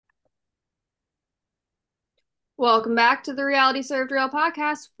Welcome back to the Reality Served Real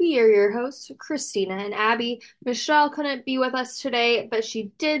podcast. We are your hosts, Christina and Abby. Michelle couldn't be with us today, but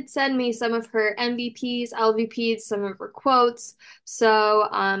she did send me some of her MVPs, LVPs, some of her quotes. So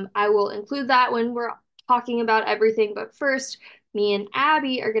I will include that when we're talking about everything. But first, me and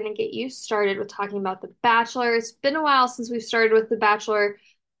Abby are going to get you started with talking about The Bachelor. It's been a while since we've started with The Bachelor,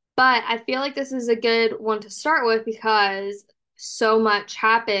 but I feel like this is a good one to start with because so much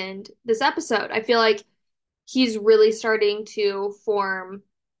happened this episode. I feel like he's really starting to form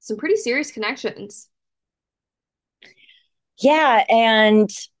some pretty serious connections. Yeah, and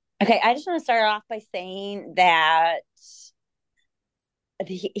okay, I just want to start off by saying that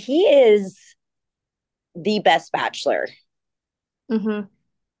he is the best bachelor. Hmm.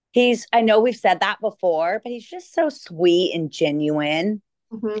 I know we've said that before, but he's just so sweet and genuine.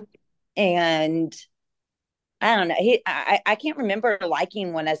 Hmm. And I don't know, I can't remember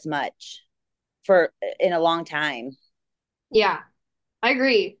liking one as much for in a long time, Yeah, I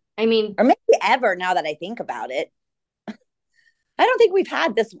agree. I mean, or maybe ever now that I think about it. I don't think we've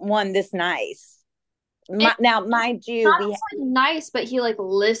had this one this nice. and Now, mind you, not just like nice, but he like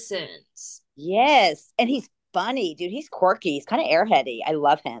listens. yes, and he's funny, dude. He's quirky. He's kind of airheady. I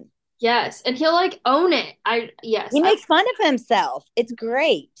love him. Yes, and he'll like own it. He makes fun of himself. It's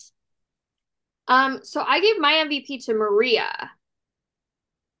great. So I gave my MVP to Maria.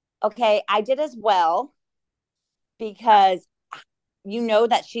 Okay, I did as well because you know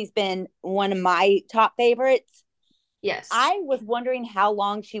that she's been one of my top favorites. Yes. I was wondering how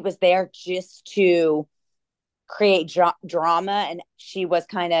long she was there just to create drama, and she was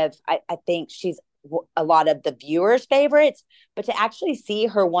kind of, I think she's a lot of the viewers' favorites, but to actually see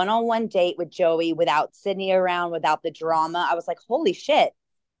her one-on-one date with Joey without Sydney around, without the drama, I was like, holy shit.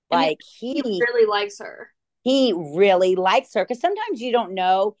 And Like he really likes her. he really likes her, because sometimes you don't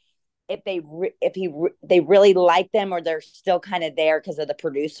know if they really like them, or they're still kind of there because of the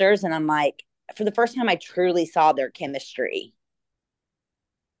producers. And I'm like, for the first time I truly saw their chemistry.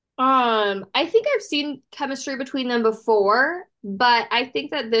 I think I've seen chemistry between them before, but I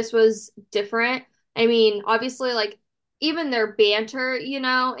think that this was different. I mean, obviously, like even their banter,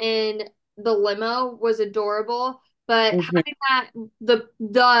 in the limo was adorable, but Mm-hmm. having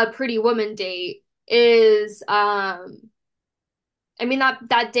the pretty woman date is, I mean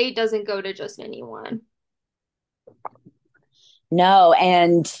that date doesn't go to just anyone. No,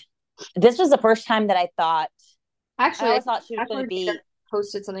 and this was the first time that I Actually, I always think thought she was going Bachelor to be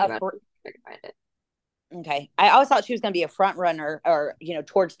posted something a about it. If I can find it. okay. I always thought she was going to be a front runner, or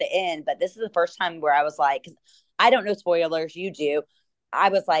towards the end, but this is the first time where I was like, 'cause I don't know spoilers, you do. I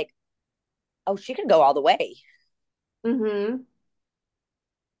was like, oh, she could go all the way, Mm-hmm.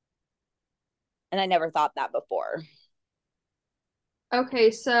 and I never thought that before.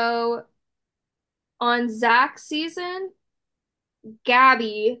 Okay, so on Zach's season,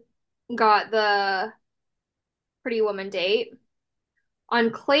 Gabby got the pretty woman date. On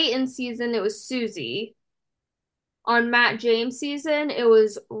Clayton's season, it was Susie. On Matt James' season, it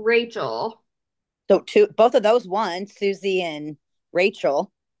was Rachel. So both of those won, Susie and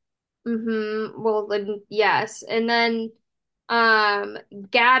Rachel. Well, then yes. And then um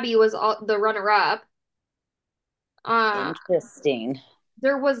Gabby was the runner-up. Uh Interesting.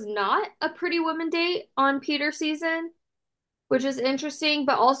 there was not a pretty woman date on Peter's season, which is interesting,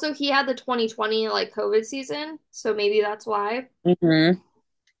 but also he had the 2020 like COVID season, so maybe that's why. Mm-hmm.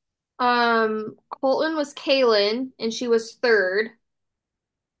 Colton was Kaylin, and she was third.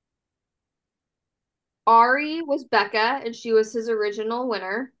 Ari was Becca, and she was his original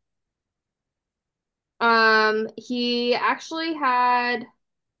winner. He actually had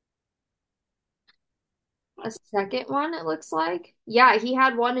a second one, it looks like. Yeah, he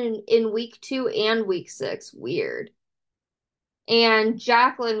had one in week 2 and week 6. Weird. And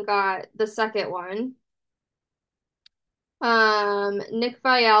Jacqueline got the second one. Nick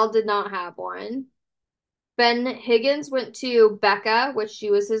Viall did not have one. Ben Higgins went to Becca, which she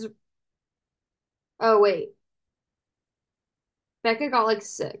was his. Oh, wait. Becca got like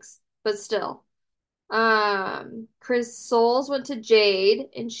 6, but still. Chris Soules went to Jade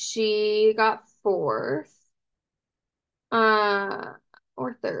and she got fourth. Uh,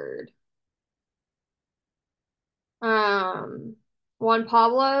 or third. Um, Juan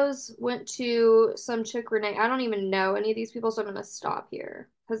Pablo's went to some chick Renee. I don't even know any of these people, so I'm gonna stop here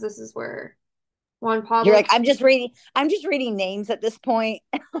because this is where Juan You're Pablo. like, I'm just reading names at this point.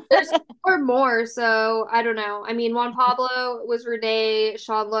 There's four more, so I don't know. I mean, Juan Pablo was Renee,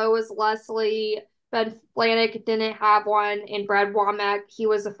 Sean Lowe was Leslie, Ben Flanick didn't have one, and Brad Womack, he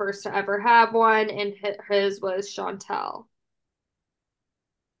was the first to ever have one, and his was Chantel.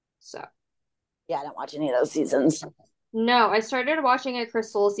 So. Yeah, I didn't watch any of those seasons. No, I started watching a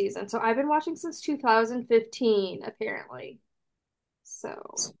Crystal season, so I've been watching since 2015, apparently.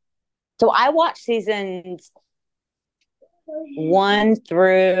 So, So I watched seasons 1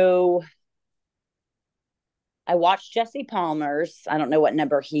 through. I watched Jesse Palmer's. I don't know what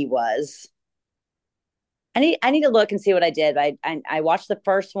number he was. I need to look and see what I did. I watched the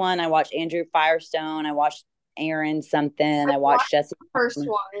first one. I watched Andrew Firestone. I watched Aaron something. I've I watched watched Jesse the first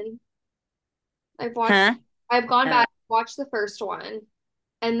Palmer. one. I've watched, Huh? I've gone Oh. back and watched the first one,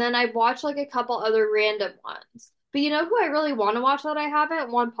 and then I've watched like a couple other random ones. But you know who I really want to watch that I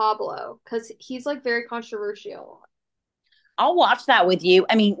haven't? Juan Pablo, because he's like very controversial. I'll watch that with you.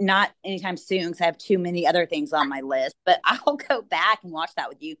 I mean, not anytime soon because I have too many other things on my list, but I'll go back and watch that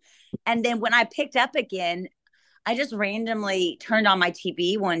with you. And then when I picked up again, I just randomly turned on my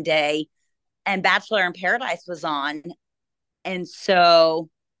TV one day and Bachelor in Paradise was on. And so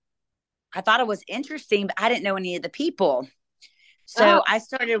I thought it was interesting, but I didn't know any of the people. Oh, So I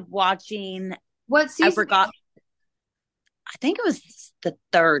started watching, what I season? forgot, I think it was the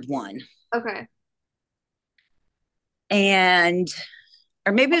third one. Okay. And,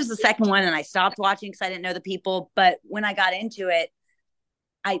 or maybe it was the second one and I stopped watching because I didn't know the people. But when I got into it,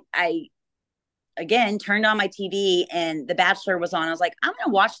 I again turned on my TV and The Bachelor was on. I was like, I'm going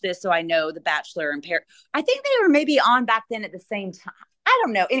to watch this so I know The Bachelor and Pair. I think they were maybe on back then at the same time. I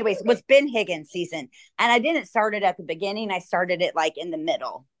don't know. Anyways, it was Ben Higgins season. And I didn't start it at the beginning. I started it like in the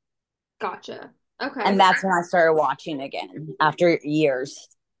middle. Gotcha. Okay. And that's when I started watching again after years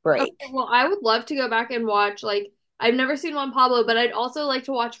Okay, break. well, I would love to go back and watch like I've never seen Juan Pablo, but I'd also like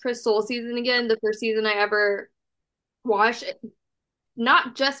to watch Crystal season again, the first season I ever watched.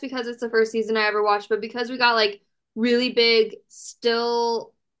 Not just because it's the first season I ever watched, but because we got like really big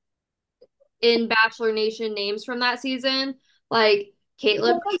still in Bachelor Nation names from that season, like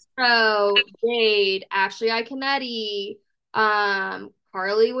Caitlin Bistro, Jade, Ashley Iaconetti,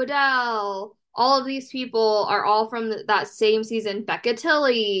 Carly Waddell. All of these people are all from that same season. Becca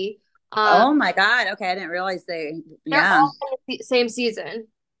Tilley. Um, Oh my God. Okay. I didn't realize they, they're yeah. all from the same season.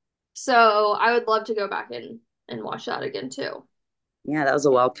 So I would love to go back and watch that again too. Yeah. That was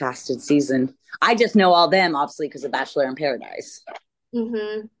a well casted season. I just know all them, obviously, because of Bachelor in Paradise.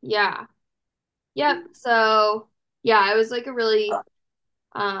 Yeah. Yep. So yeah, it was like a really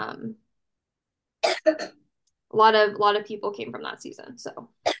um a lot of people came from that season. So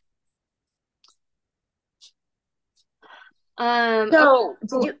okay, So, did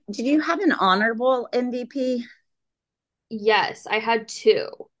so you did you have an honorable MVP? yes, I had two.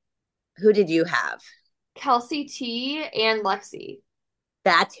 Who did you have? Kelsey T and Lexi.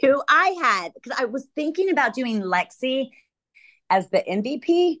 That's who I had because I was thinking about doing Lexi as the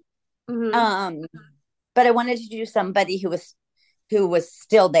MVP. hmm Um, but I wanted to do somebody who was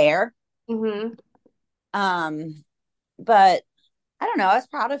still there. hmm Um, but I don't know. I was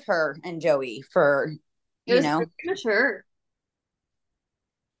proud of her and Joey for, It you was know, very mature.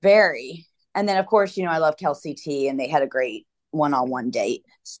 very. And then of course, I love Kelsey T and they had a great one-on-one date.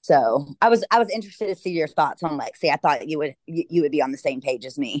 So I was interested to see your thoughts on Lexi. I thought you would be on the same page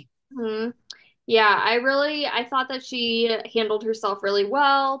as me. hmm Yeah, I thought that she handled herself really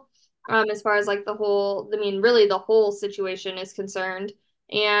well, as far as like I mean, really the whole situation is concerned.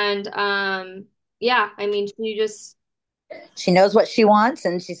 And yeah, I mean, she just She knows what she wants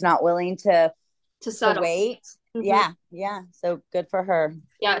and she's not willing to to to settle. wait. hmm Yeah, yeah. So good for her.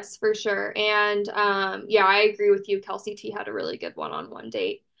 Yes, for sure. And yeah, I agree with you. Kelsey T had a really good one-on-one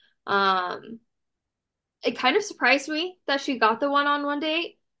date. Um, it kind of surprised me that she got the one-on-one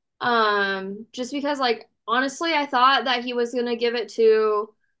date. Just because like honestly, I thought that he was gonna give it to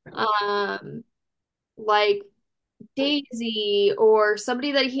um like Daisy or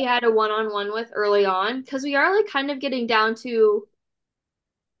somebody that he had a one-on-one with early on, because we are like kind of getting down to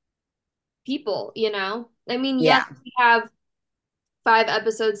people, you know? I mean, yes, Yeah. we have 5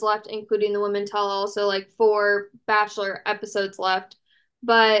 episodes left, including the women tell all, so like 4 Bachelor episodes left.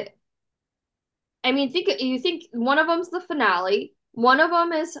 But I mean, think one of them's the finale, one of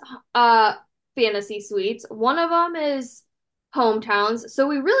them is uh fantasy suites, one of them is hometowns. So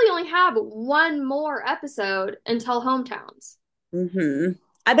we really only have one more episode until hometowns.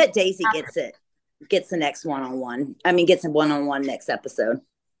 I bet Daisy gets it. Gets the next one-on-one. I mean, gets a one-on-one next episode.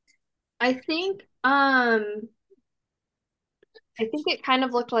 I think I think it kind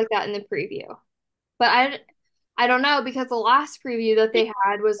of looked like that in the preview. But I don't know because the last preview that they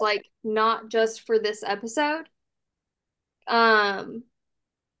had was like not just for this episode. Um,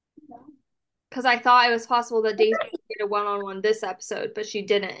 because I thought it was possible that Daisy would get a one-on-one this episode, but she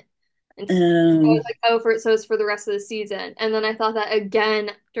didn't. I was Um, like, oh, so it's for the rest of the season. And then I thought that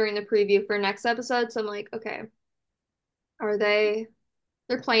again during the preview for next episode. So I'm like, okay, are they're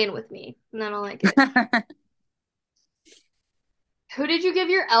playing with me. And I don't like it. Who did you give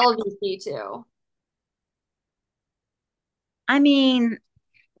your LVP to? I mean,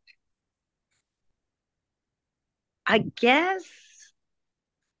 I guess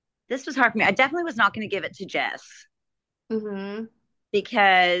this was hard for me. I definitely was not going to give it to Jess Mm-hmm.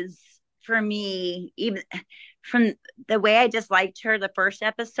 because for me, even from the way I disliked her the first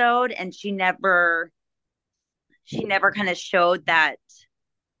episode, and she never kind of showed that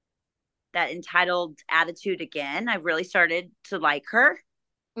entitled attitude again. I really started to like her.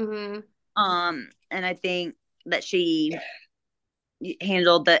 Mm-hmm. And I think that she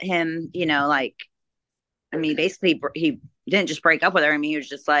handled him, like, I mean, basically he didn't just break up with her. I mean, he was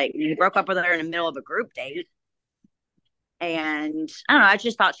just like, he broke up with her in the middle of a group date. And I don't know, I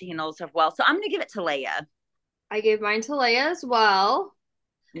just thought she handled herself well. So I'm going to give it to Leia. I gave mine to Leia as well.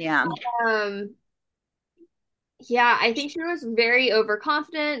 Yeah. Um, yeah, I think she was very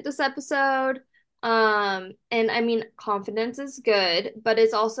overconfident this episode. And I mean, confidence is good, but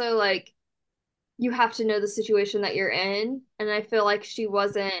it's also like you have to know the situation that you're in. And I feel like she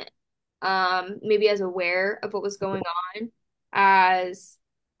wasn't maybe as aware of what was going on as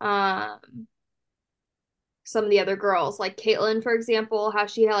um some of the other girls, like Caitlin, for example, how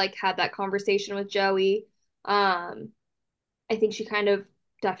she had like had that conversation with Joey. Um, I think she kind of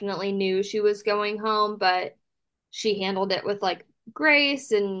definitely knew she was going home, but she handled it with like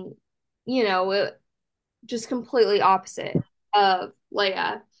grace and just completely opposite of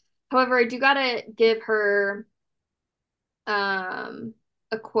Leia. However, I do gotta give her um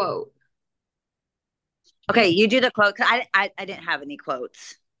a quote. Okay, you do the quote. 'Cause I didn't have any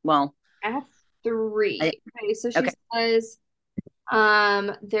quotes. Well, I have three. Okay, so she okay. says,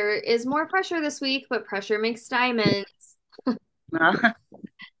 there is more pressure this week, but pressure makes diamonds.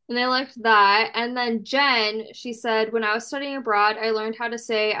 And I liked that. And then Jen, she said, when I was studying abroad, I learned how to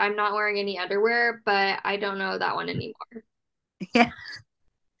say I'm not wearing any underwear, but I don't know that one anymore. Yeah,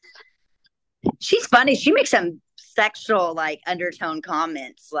 she's funny. She makes some sexual like undertone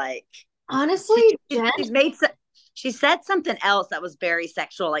comments. Like she, Honestly, she's, Jen, she's made. She said something else that was very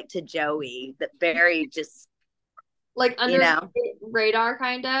sexual, like to Joey. That very just like you under know. the radar,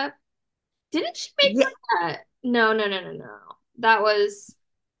 kind of. Didn't she make Yeah, that? No, no, no, no, no. That was,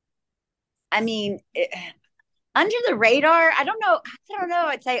 I mean, under the radar. I don't know. I don't know.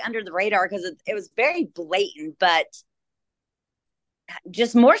 I'd say under the radar because it was very blatant, but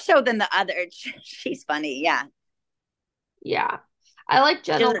just more so than the other. She's funny. Yeah, yeah. I like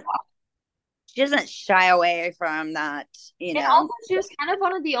Jen she a doesn't. lot. She doesn't shy away from that. You And know. also, she was kind of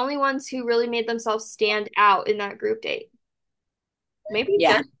one of the only ones who really made themselves stand out in that group date. Maybe Jen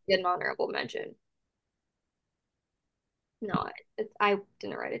Yeah. should get an honorable mention. No, I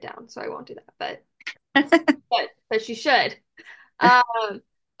didn't write it down, so I won't do that. But she should. Um,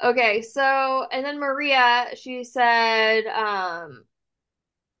 okay, so and then Maria, she said,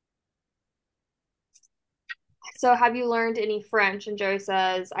 so have you learned any French? And Joey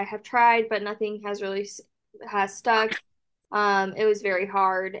says, I have tried, but nothing has really has stuck. It was very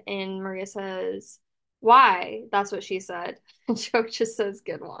hard. And Maria says, why? That's what she said. And Joey just says,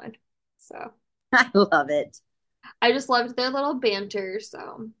 good one. So I love it. I just loved their little banter,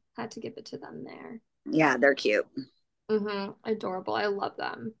 so had to give it to them there. Yeah, they're cute. Adorable. I love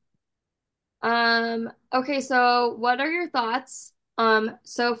them. Okay, so what are your thoughts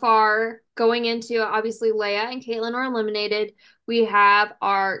so far going into obviously Leia and Caitlin are eliminated. We have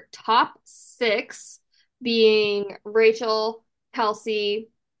our top six being Rachel, Kelsey,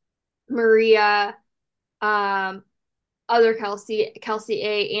 Maria, um, other Kelsey, Kelsey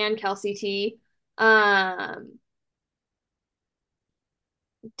A and Kelsey T, um,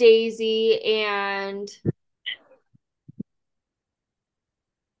 Daisy and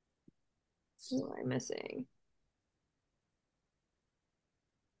who am I missing?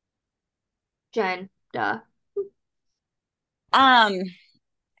 Jen, duh. Um,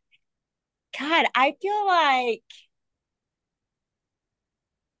 God, I feel like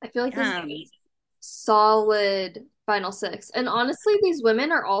I feel like this is um solid final six. And honestly, these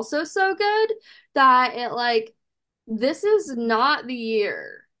women are also so good that it like this is not the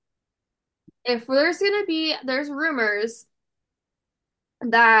year. If there's rumors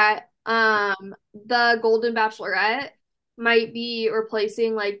that the Golden Bachelorette might be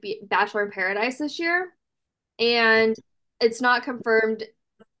replacing like Bachelor in Paradise this year, and it's not confirmed.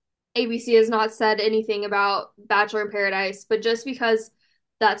 ABC has not said anything about Bachelor in Paradise, but just because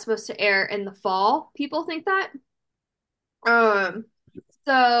that's supposed to air in the fall, people think that. Um,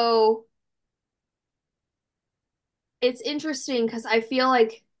 so it's interesting because I feel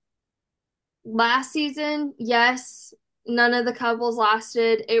like last season, yes, none of the couples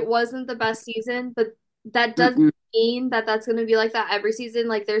lasted. It wasn't the best season, but that doesn't Mm-mm. mean that that's going to be like that every season.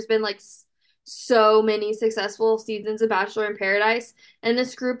 Like there's been like so many successful seasons of Bachelor in Paradise, and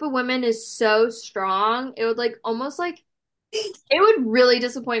this group of women is so strong. It would like almost like it would really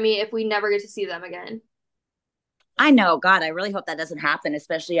disappoint me if we never get to see them again. I know, God, I really hope that doesn't happen,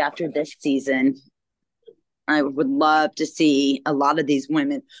 especially after this season. I would love to see a lot of these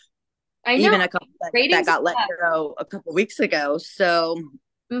women, I know even a couple that ratings got let are up. go a couple weeks ago. So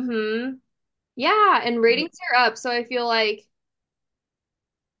Mm-hmm. Yeah, and ratings are up, so I feel like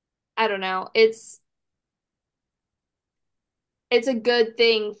I don't know. It's a good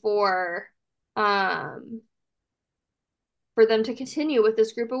thing um for them to continue with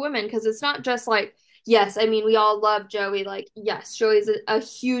this group of women because it's not just like yes, I mean we all love Joey. Like yes, Joey's a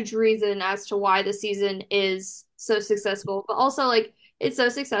huge reason as to why the season is so successful, but also like it's so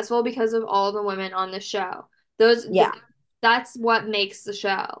successful because of all the women on the show. yeah. That's what makes the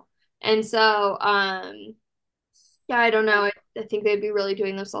show. And so yeah, I don't know. I think they'd be really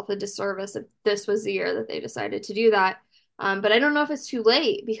doing themselves a disservice if this was the year that they decided to do that. But I don't know if it's too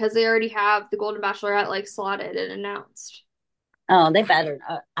late because they already have the Golden Bachelorette like slotted and announced. Oh, they better.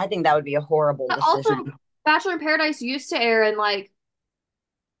 I think that would be a horrible But also, decision. Bachelor in Paradise used to air in like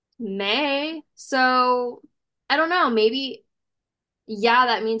May. So I don't know. Maybe, yeah,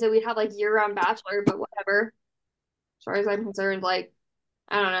 that means that we'd have like year-round Bachelor, but whatever. As far as I'm concerned, like,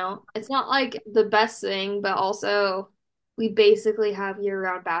 I don't know. It's not like the best thing, but also we basically have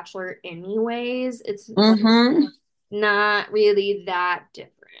year-round Bachelor anyways. It's like Mm-hmm. not really that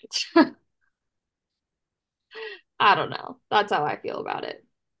different. I don't know. That's how I feel about it.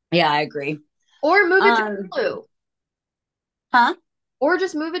 Yeah, I agree. Or move it to Um, Hulu. huh? Or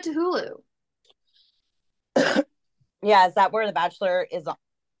just move it to Hulu. Yeah, is that where The Bachelor is on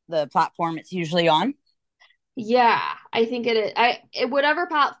the platform it's usually on? Yeah, I think it is. Whatever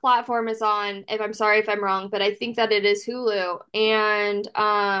platform it's on, if I'm sorry if I'm wrong, but I think that it is Hulu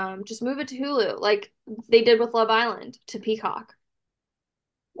and just move it to Hulu like they did with Love Island to Peacock.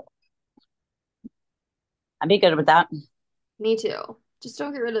 I'd be good with that. Me too. Just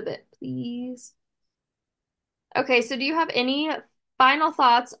don't get rid of it, please. Okay, so do you have any final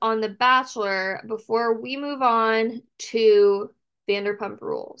thoughts on The Bachelor before we move on to Vanderpump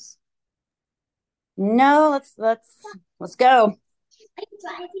Rules? No, let's go.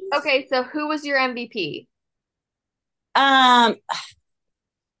 Okay, so who was your MVP? Um,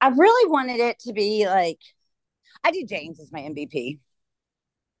 I really wanted it to be like I do James as my MVP.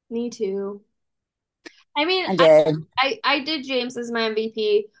 Me too. I mean, I did. I did James as my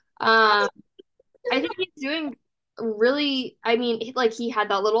MVP. Um, I think he's doing really, I mean, like he had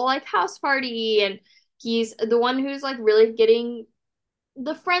that little like house party and he's the one who's like really getting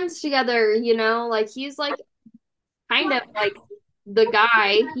the friends together, like he's like kind of like the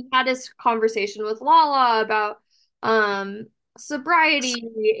guy. He had his conversation with Lala about um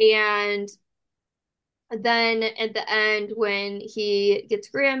sobriety and then at the end when he gets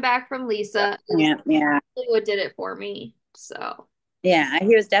Graham back from Lisa is Yeah, yeah, really what did it for me. So, yeah.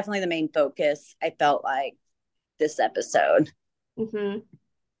 He was definitely the main focus. I felt like this episode, mhm.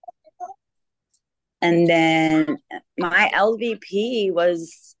 and then my LVP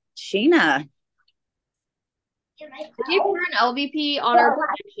was Sheena. I gave her an LVP on our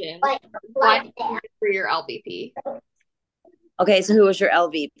prediction. Why did you give her your LVP? Okay, so who was your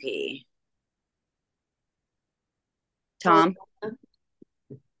LVP? Tom.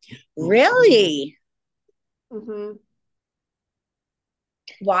 Really? Mm-hmm.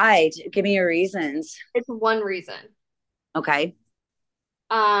 Why? Give me your reasons. It's one reason. Okay.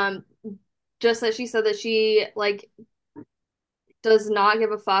 Um, just that she said that she like does not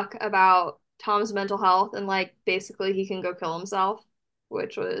give a fuck about Tom's mental health and like basically he can go kill himself,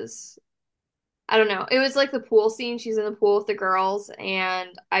 which was I don't know. It was like the pool scene. She's in the pool with the girls and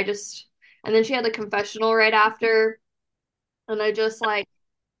and then she had the confessional right after and I just like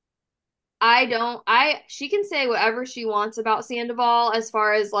I don't I she can say whatever she wants about Sandoval as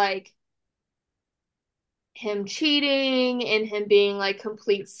far as like him cheating and him being like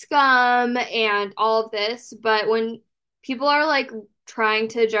complete scum and all of this. But when people are like trying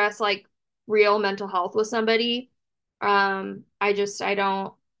to address like real mental health with somebody,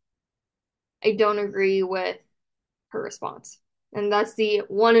 I don't agree with her response. And that's the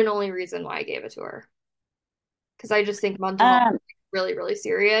one and only reason why I gave it to her. Because I just think mental health Um, is really, really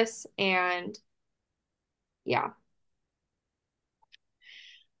serious. And yeah.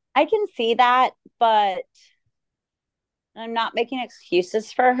 I can see that, but I'm not making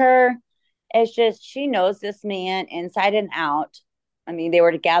excuses for her. It's just she knows this man inside and out. I mean, they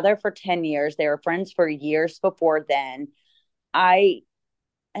were together for 10 years. They were friends for years before then. I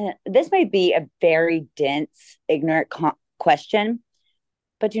This may be a very dense, ignorant question,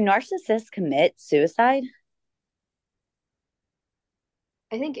 but do narcissists commit suicide?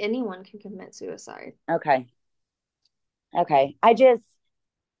 I think anyone can commit suicide. Okay. Okay. I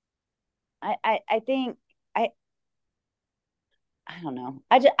think I I don't know.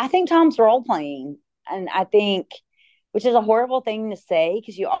 I think Tom's role playing, and I think, which is a horrible thing to say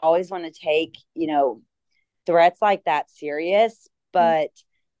because you always want to take, threats like that serious. But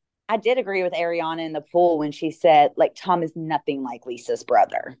I did agree with Ariana in the pool when she said, like, Tom is nothing like Lisa's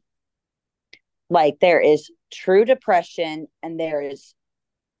brother. Like, there is true depression and there is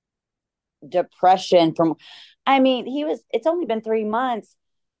depression from, I mean, it's only been 3 months.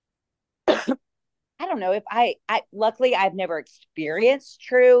 I don't know if luckily I've never experienced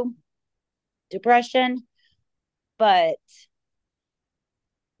true depression, but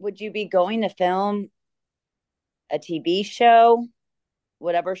would you be going to film a TV show,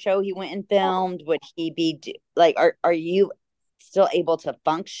 whatever show he went and filmed? Would he be like, are you still able to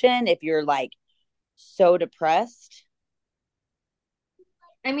function if you're like so depressed?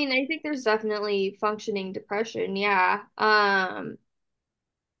 I mean, I think there's definitely functioning depression. Yeah.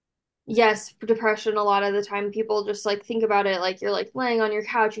 Yes, for depression, a lot of the time people just like think about it like you're like laying on your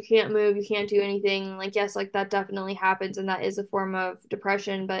couch, you can't move, you can't do anything. Like, yes, like that definitely happens and that is a form of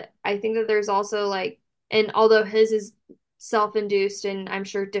depression. But I think that there's also like, and although his is self-induced and I'm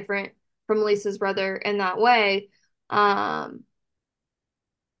sure different from Lisa's brother in that way, um,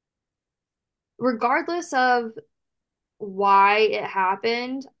 regardless of why it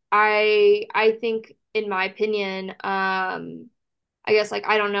happened, I think in my opinion, I guess like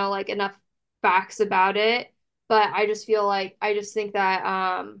I don't know like enough facts about it, but I just feel like I just think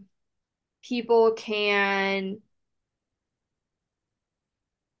that people can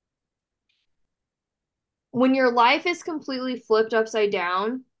when your life is completely flipped upside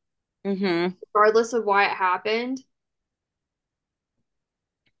down, Mm-hmm. regardless of why it happened,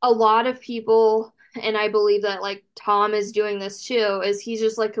 a lot of people, and I believe that like Tom is doing this too, is he's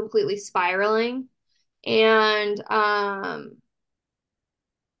just like completely spiraling. And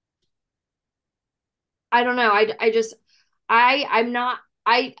I don't know. I just I'm not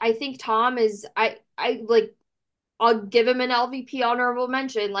I think Tom is I like I'll give him an LVP honorable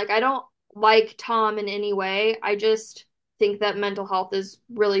mention. Like I don't like Tom in any way. I just think that mental health is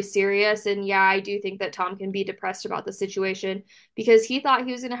really serious and yeah, I do think that Tom can be depressed about the situation because he thought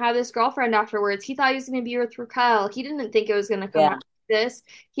he was going to have this girlfriend afterwards. He thought he was going to be with Raquel. He didn't think it was going to come Yeah. out like this.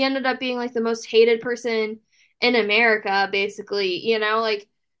 He ended up being like the most hated person in America basically, like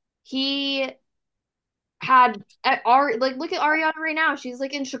he had at Ari like look at Ariana right now. She's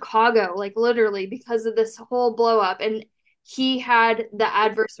like in Chicago, like literally because of this whole blow up. And he had the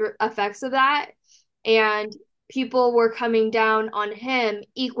adverse effects of that. And people were coming down on him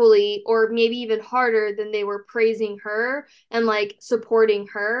equally or maybe even harder than they were praising her and like supporting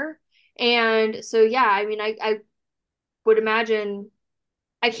her. And so yeah, I mean I would imagine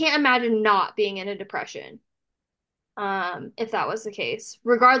I can't imagine not being in a depression, if that was the case,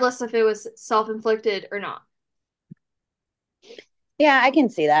 regardless if it was self-inflicted or not. Yeah, I can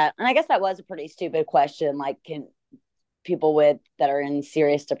see that. And I guess that was a pretty stupid question. Like, can people with that are in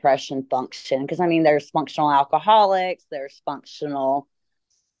serious depression function? Because I mean, there's functional alcoholics, there's functional.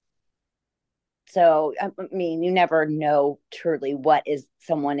 So I mean, you never know truly what is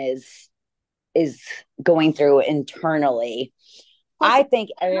someone is going through internally. Plus, I think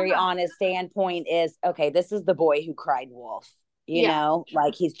I don't know. Ariana's standpoint is okay, this is the boy who cried wolf. Yeah.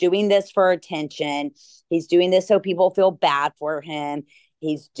 Like he's doing this for attention. He's doing this so people feel bad for him.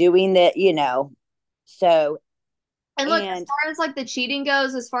 He's doing that. So, And look, as and far as like the cheating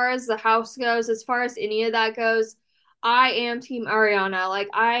goes, as far as the house goes, as far as any of that goes, I am team Ariana. Like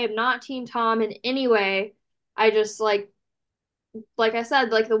I am not team Tom in any way. I just like I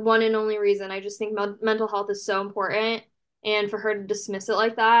said, like the one and only reason I just think mental health is so important and for her to dismiss it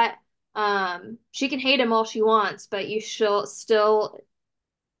like that, she can hate him all she wants, but you should still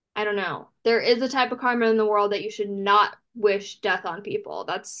I don't know. There is a type of karma in the world that you should not wish death on people.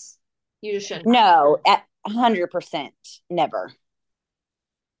 That's you just shouldn't. no, at 100% never.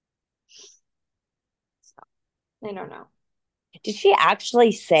 I don't know. Did she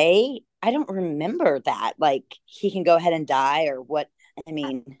actually say? I don't remember that. Like he can go ahead and die or what? I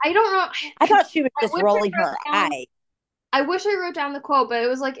mean, I don't know. I thought she was I just wish I rolling wrote her down. eye. I wish I wrote down the quote, but it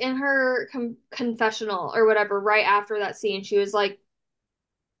was like in her confessional or whatever. Right after that scene, she was like,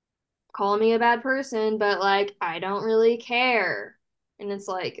 "Call me a bad person, but like I don't really care." And it's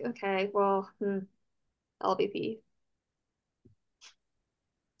like, okay, well, LVP.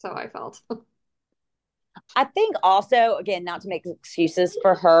 So I felt. I think also, again, not to make excuses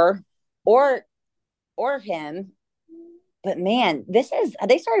for her or him, but man, this is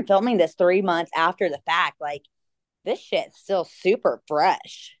they started filming this 3 months after the fact. Like this shit's still super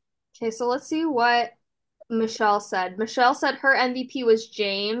fresh. Okay, so let's see what Michelle said. Michelle said her MVP was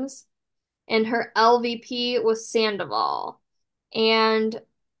James and her LVP was Sandoval. And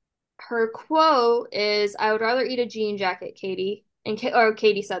her quote is, I would rather eat a jean jacket, Katie. And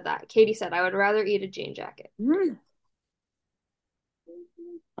Katie said that. Katie said, I would rather eat a jean jacket. Mm,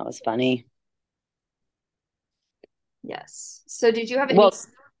 that was funny. Yes. So did you have any? Well,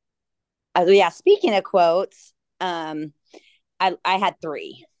 yeah. Speaking of quotes, I had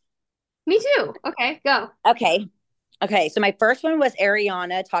three. Me too. Okay, go. Okay, okay. So my first one was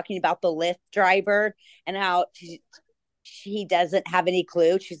Ariana talking about the Lyft driver and how she doesn't have any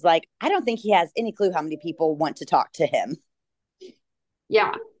clue. She's like, I don't think he has any clue how many people want to talk to him.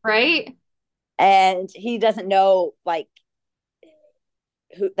 Yeah, right? And he doesn't know like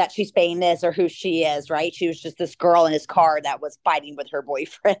who that she's famous or who she is, right? She was just this girl in his car that was fighting with her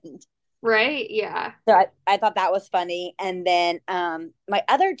boyfriend. Right? Yeah. So I thought that was funny. And then my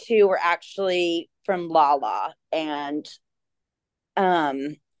other two were actually from Lala. And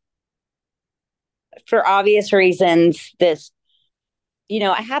um for obvious reasons, this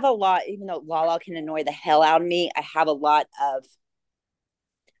I have a lot, even though Lala can annoy the hell out of me, I have a lot of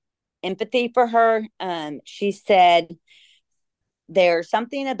empathy for her. She said there's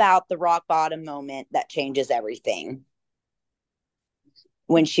something about the rock bottom moment that changes everything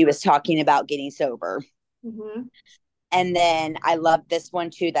when she was talking about getting sober. Hmm. And then I love this one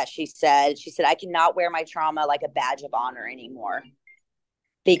too that she said, I cannot wear my trauma like a badge of honor anymore.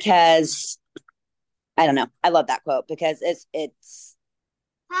 Because I don't know. I love that quote because it's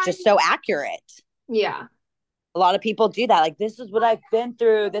just so accurate. Yeah. A lot of people do that. Like, this is what I've been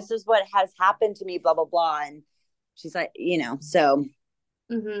through. This is what has happened to me, blah, blah, blah. And she's like, so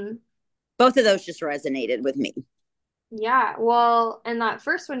Hmm. both of those just resonated with me. Yeah. Well, and that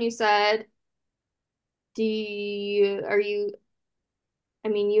first one you said, I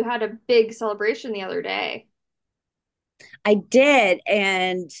mean, you had a big celebration the other day. I did.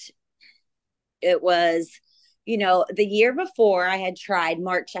 And it was, the year before I had tried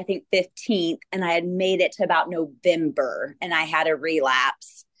March, I think 15th, and I had made it to about November and I had a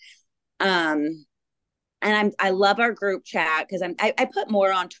relapse. Um, and I love our group chat because I put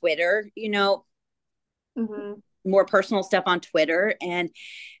more on Twitter, Hmm. more personal stuff on Twitter. And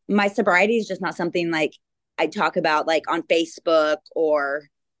my sobriety is just not something like I talk about like on Facebook or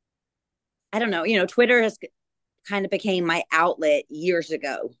I don't know, Twitter has kind of became my outlet years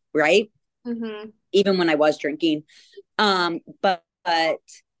ago, right? Hmm. Even when I was drinking. But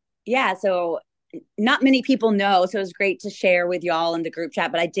yeah, so not many people know. So it was great to share with y'all in the group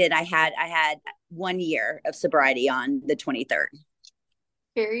chat. But I had 1 year of sobriety on the 23rd.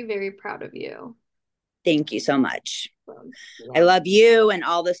 Very, very proud of you. Thank you so much. I Yeah. love you and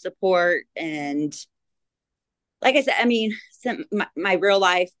all the support. And like I said, I mean, my real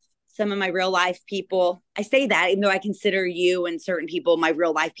life, some of my real life people, I say that even though I consider you and certain people my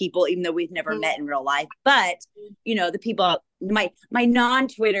real life people, even though we've never met in real life. But, the people, my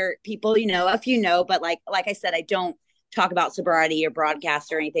non-Twitter people, a few know, but like I said, I don't talk about sobriety or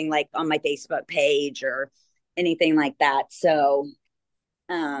broadcast or anything like on my Facebook page or anything like that. So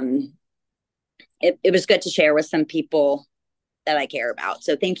um, it was good to share with some people that I care about.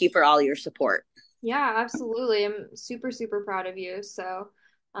 So thank you for all your support. Yeah, absolutely. I'm super, super proud of you. So,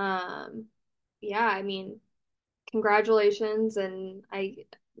 um, yeah, I mean, congratulations, and I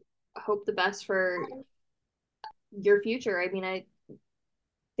hope the best for your future. I mean, I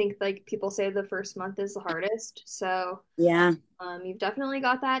think like people say the first month is the hardest. So, Yeah. you've definitely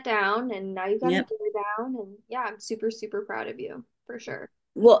got that down, and now you've got Yep. it down. And yeah, I'm super, super proud of you for sure.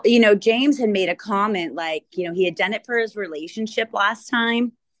 Well, James had made a comment like, he had done it for his relationship last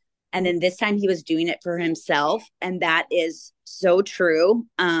time. And then this time he was doing it for himself. And that is so true.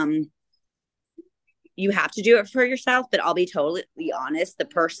 You have to do it for yourself, but I'll be totally honest. The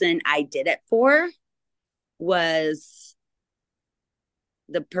person I did it for was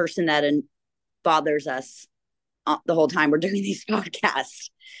the person that bothers us the whole time we're doing these podcasts.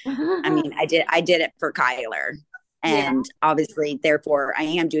 I mean, I did it for Kyler. Yeah. And obviously, therefore, I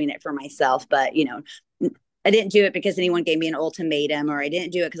am doing it for myself. But, I didn't do it because anyone gave me an ultimatum, or I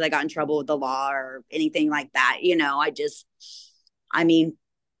didn't do it because I got in trouble with the law or anything like that. I mean,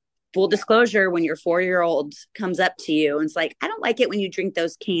 full disclosure, when your 4-year-old comes up to you and it's like, I don't like it when you drink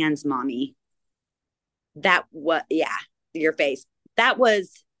those cans, mommy. Yeah, your face. that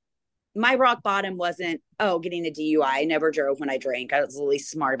was my rock bottom wasn't, oh, getting a DUI. I never drove when I drank. I was really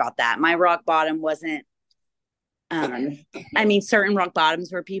smart about that. My rock bottom wasn't, um, I mean, certain rock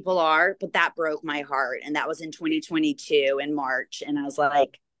bottoms where people are, but that broke my heart. And that was in 2022 in March. And I was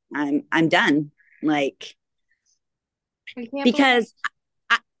like, I'm done. Like, I can't believe because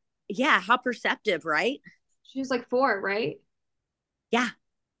I, yeah, how perceptive, right? she was like 4, right? Yeah.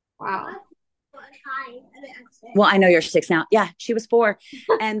 Wow. Well, I know you're 6 now. Yeah, she was 4.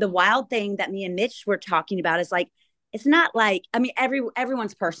 And the wild thing that me and Mitch were talking about is like, it's not like, I mean,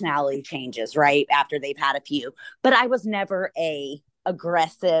 everyone's personality changes, right? After they've had a few. But I was never a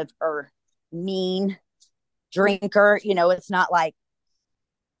aggressive or mean drinker. It's not like,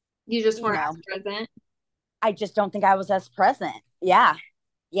 You just you weren't know, as present. I just don't think I was as present. Yeah.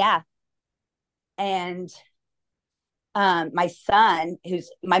 Yeah. And my son, who's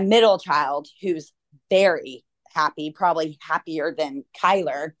my middle child, who's very happy, probably happier than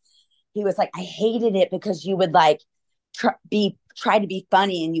Kyler, he was like, I hated it because you would like try to be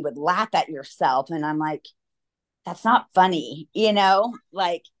funny and you would laugh at yourself. And I'm like, that's not funny,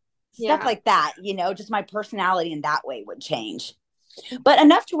 like stuff Yeah. like that, just my personality in that way would change. But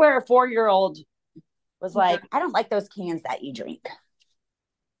enough to where a 4-year old was Yeah. like, I don't like those cans that you drink. Yeah.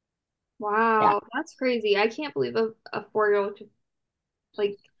 Wow, that's crazy. I can't believe a 4-year-old could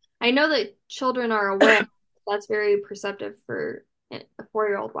like I know that children are aware. That's very perceptive for a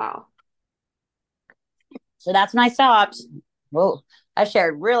 4-year-old. Wow. So that's when I stopped. Whoa. I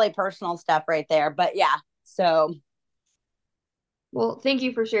shared really personal stuff right there. But yeah. So Well, thank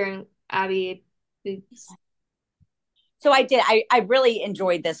you for sharing, Abby. It's, I did. I really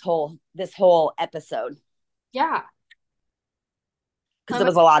enjoyed this whole episode yeah. because it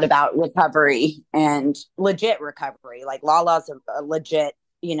was a lot about recovery and legit recovery. Like Lala's a legit,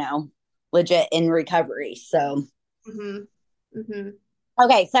 legit in recovery. So hmm hmm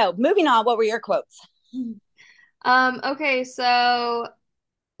okay, so moving on, what were your quotes? Okay, so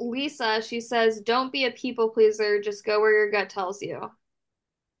Lisa, she says, "Don't be a people pleaser, just go where your gut tells you."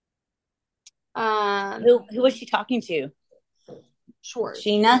 Um, Who was she talking to? Schwartz.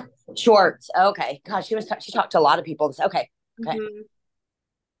 Sheena Schwartz. Okay, gosh, she talked to a lot of people. Okay, okay, hmm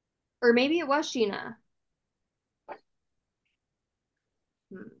Or maybe it was Sheena.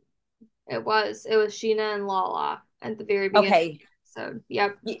 Hmm. It was Sheena and Lala at the very beginning. okay. So,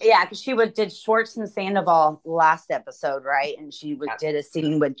 yep. Yeah, because did Schwartz and Sandoval last episode, right? And Yep. did a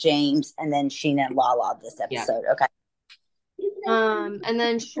scene with James and then Sheena and Lala this Yep. episode. Okay. And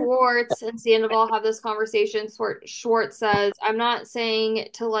then Schwartz and Sandoval have this conversation. Schwartz says, "I'm not saying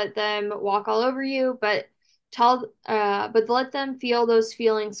to let them walk all over you, but let them feel those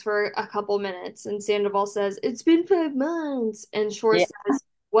feelings for a couple minutes." And Sandoval says, "It's been 5 months." And Yeah, Schwartz says,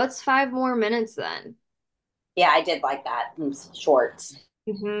 "What's 5 more minutes then?" yeah, I did like that. Schwartz.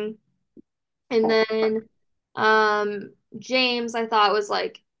 hmm And then, James, I thought was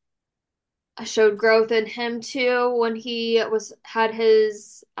like, I showed growth in him too when he had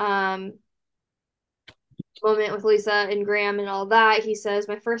his moment with Lisa and Graham and all that. He says,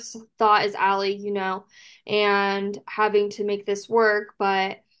 "My first thought is Allie, and having to make this work,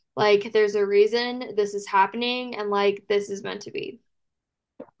 but like there's a reason this is happening and like this is meant to be."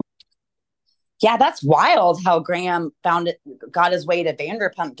 Yeah, that's wild how Graham got his way to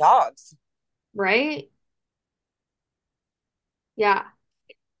Vanderpump Dogs. Right? Yeah.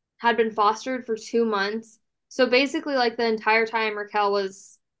 Had been fostered for 2 months. So basically like the entire time Raquel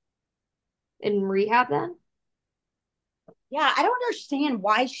was in rehab then. Yeah, I don't understand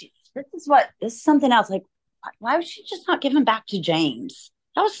why this is something else. Like, why was she just not given back to James?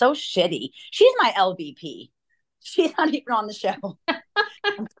 That was so shitty. She's my LVP. She's not even on the show.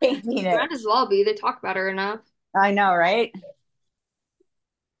 I'm changing Might it. as well be. They talk about her enough. I know, right?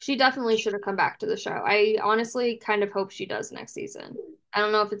 She definitely should have come back to the show. I honestly kind of hope she does next season. I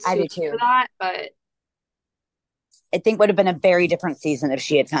don't know if it's I too do late for too. that, but I think would have been a very different season if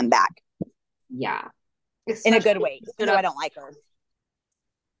she had come back yeah, in a especially good if way. she Even stood though I up. don't like her,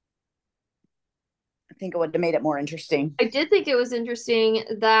 I think it would have made it more interesting. I did think it was interesting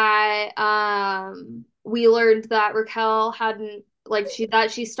that we learned that Raquel hadn't like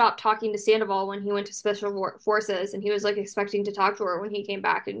she stopped talking to Sandoval when he went to forces, and he was like expecting to talk to her when he came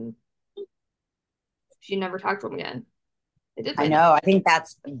back, and she never talked to him again. I did I find that know. I think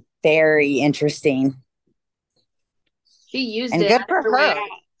that's very interesting she used and it good as for her way her. out,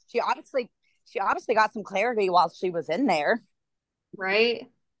 She obviously, she obviously got some clarity while she was in there. right?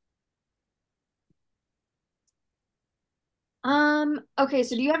 Okay,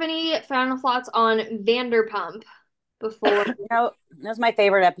 so do you have any final thoughts on Vanderpump before? That was my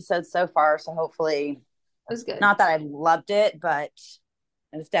favorite episode so far. So hopefully, was good. Not that I loved it, but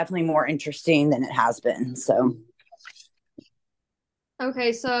it was definitely more interesting than it has been. So,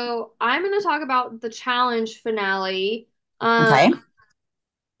 Okay, so I'm going to talk about the challenge finale. Um, okay.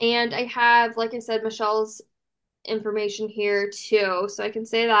 and I have, like I said, Michelle's information here too, so I can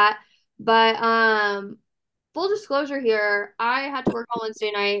say that. But full disclosure here, I had to work on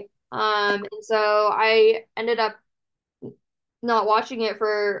Wednesday night. And so I ended up not watching it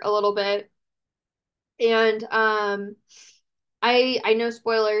for a little bit. And I know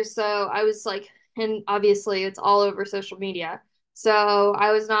spoilers, so I was like, and obviously it's all over social media. So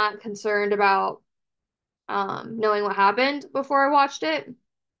I was not concerned about knowing what happened before I watched it.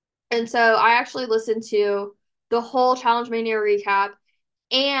 And so I actually listened to the whole Challenge Mania recap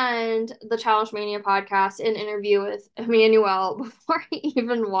and the Challenge Mania podcast and interview with Emmanuel before I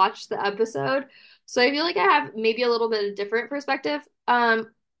even watched the episode. So I feel like I have maybe a little bit of different perspective on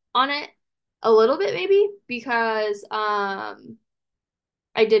it, a little bit maybe because I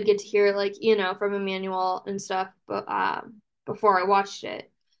did get to hear like, from Emmanuel and stuff, but before I watched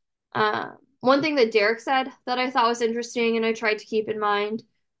it. One thing that Derek said that I thought was interesting and I tried to keep in mind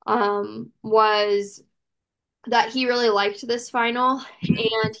was that he really liked this final,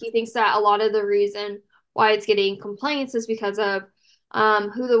 and he thinks that a lot of the reason why it's getting complaints is because of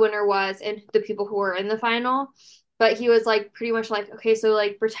who the winner was and the people who were in the final. But he was like pretty much like, okay, so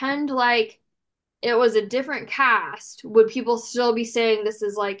like pretend like it was a different cast, would people still be saying this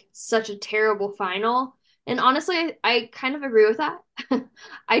is like such a terrible final? And honestly, I kind of agree with that.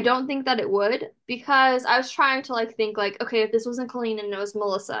 I don't think that it would because I was trying to like think like, okay, if this wasn't Colleen and it was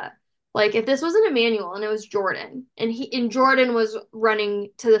Melissa, like if this wasn't Emmanuel and it was Jordan and Jordan was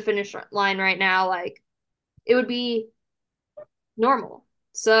running to the finish line right now, like it would be normal.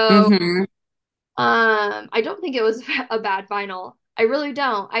 So, Mm-hmm. I don't think it was a bad final. I really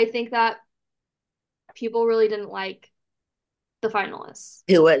don't. I think that people really didn't like the finalists.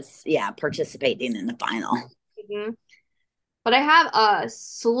 Who was, yeah, participating in the final. Mhm. But I have a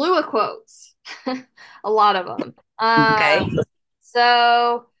slew of quotes, a lot of them. Okay.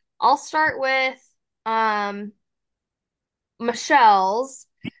 So I'll start with um, Michelle's.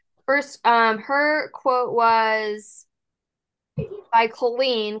 First, her quote was by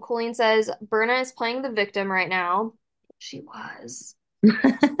Colleen. Colleen says, Berna is playing the victim right now. She was.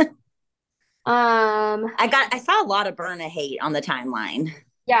 Um, I saw a lot of Berna hate on the timeline.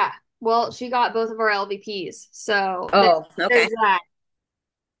 yeah. Well, she got both of our LVPs, so Oh, okay. there's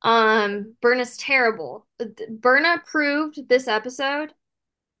that. Berna's terrible. Berna proved this episode.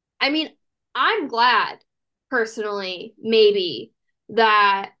 I mean, I'm glad personally, maybe,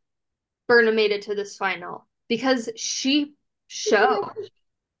 that Berna made it to this final because she showed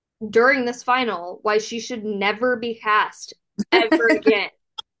during this final why she should never be cast ever again.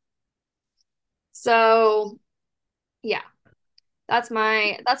 So, yeah. That's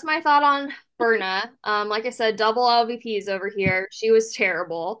my thought on Berna. Like I said, double LVPs over here. She was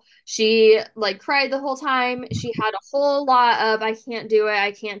terrible. She like cried the whole time. She had a whole lot of I can't do it,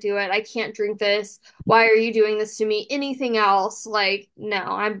 I can't do it, I can't drink this. Why are you doing this to me? Anything else? Like,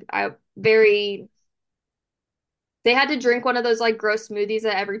 no, I very they had to drink one of those like gross smoothies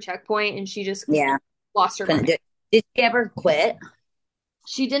at every checkpoint and she just Yeah. lost her Couldn't mind. do it. Did she ever quit?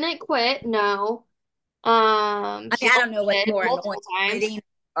 She didn't quit, no. I She mean, I don't know almost what's did more annoying, multiple times. quitting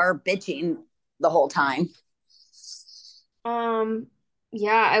or bitching the whole time. Um,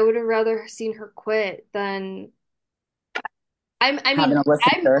 yeah, I would have rather seen her quit than I mean, Having to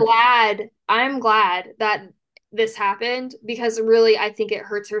listen to her. I'm glad that this happened because really I think it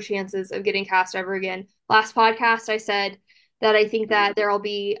hurts her chances of getting cast ever again. Last podcast I said that I think that there'll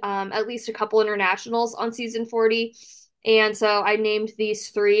be at least a couple internationals on season 40. And so I named these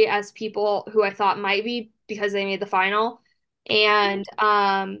three as people who I thought might be because they made the final. And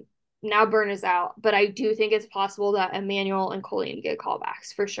now Burn is out, but I do think it's possible that Emmanuel and Colleen get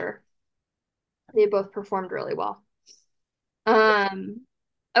callbacks for sure. They both performed really well. Um,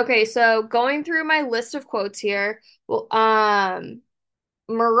 okay, so going through my list of quotes here, well,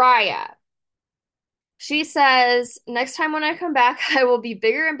 Mariah, she says, next time when I come back, I will be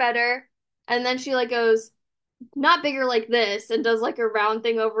bigger and better. And then she like goes, not bigger like this, and does like a round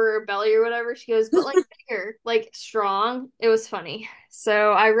thing over her belly or whatever. She goes, but like bigger, like strong. It was funny.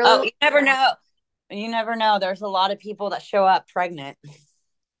 So I really Oh, like you never know. You never know. There's a lot of people that show up pregnant,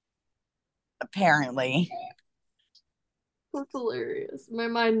 apparently. that's hilarious. My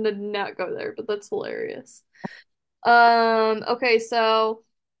mind did not go there, but that's hilarious. Okay, so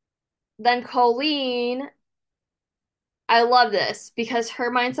then Colleen, I love this because her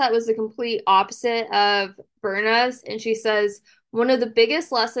mindset was the complete opposite of Berna's. And she says, One of the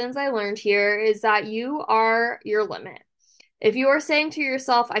biggest lessons I learned here is that you are your limit. If you are saying to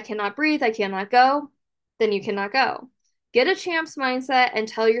yourself, I cannot breathe, I cannot go, then you cannot go. Get a champ's mindset and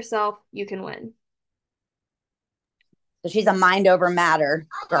tell yourself you can win. So she's a mind over matter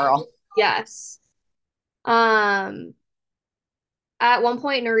girl. Yes. Um, at one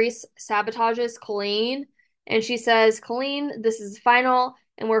point, Nerys sabotages Colleen and she says, Colleen, this is final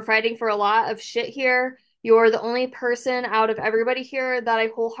and we're fighting for a lot of shit here. You're the only person out of everybody here that I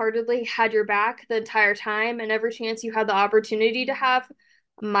wholeheartedly had your back the entire time. And every chance you had the opportunity to have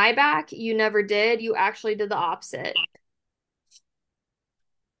my back, you never did. You actually did the opposite.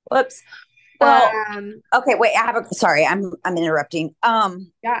 Whoops. Well, Um, okay, wait, I have a sorry, I'm interrupting.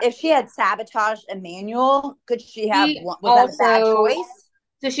 yeah. If she had sabotaged Emmanuel, could she have She was that a bad also, choice?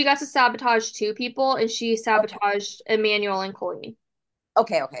 so she got to sabotage two people and she Okay. sabotaged Emmanuel and Colleen.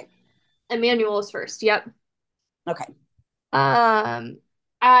 Okay, okay. Emmanuel was first. Yep. Okay. Um,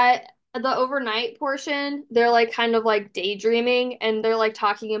 at the overnight portion, they're like kind of like daydreaming and they're like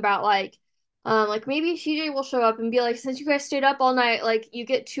talking about like maybe TJ will show up and be like, since you guys stayed up all night, like you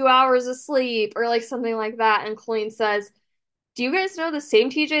get 2 hours of sleep or like something like that. And Colleen says, do you guys know the same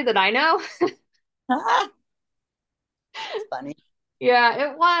TJ that I know? That's funny.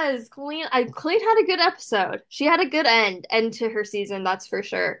 Yeah, it was. Colleen had a good episode. She had a good end to her season, that's for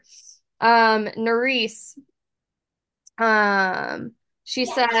sure. Nerys, um, she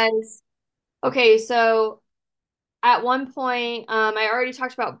says, okay, so at one point, I already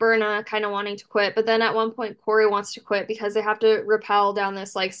talked about Berna kind of wanting to quit, but then at one point, Corey wants to quit because they have to rappel down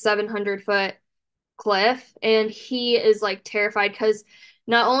this like 700-foot cliff, and he is like terrified because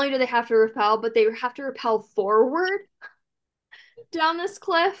not only do they have to rappel, but they have to rappel forward down this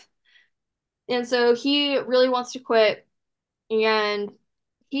cliff. And so he really wants to quit. And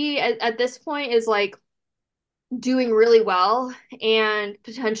he, at this point, is like doing really well and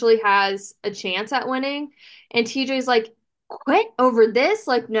potentially has a chance at winning. And TJ's like, quit over this?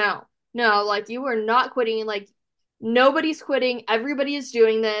 Like, no, no, like you are not quitting. Like, nobody's quitting. Everybody is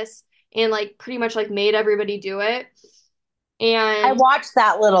doing this and like pretty much like made everybody do it. I And watched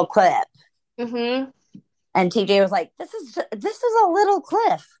that little clip mhm. and TJ was like, this is a little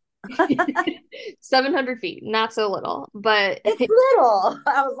cliff. 700 feet, not so little, but It's little.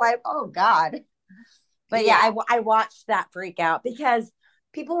 I was like, oh God. But yeah, yeah. I watched that freak out because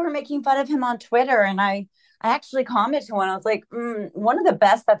people were making fun of him on Twitter, and I actually commented to one. I was like, one of the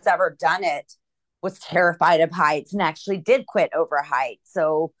best that's ever done it was terrified of heights and actually did quit over heights.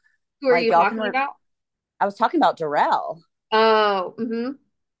 So Who are like you y'all can. talking about? I was talking about Darrell. Oh, mm-hmm.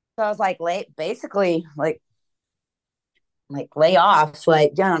 So I was like, basically like lay off.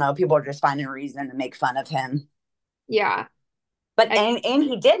 Like I don't know, people are just finding a reason to make fun of him. Yeah. But I, and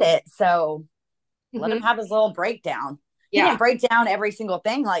he did it. So let him mm-hmm. have his little breakdown. He Yeah. didn't break down every single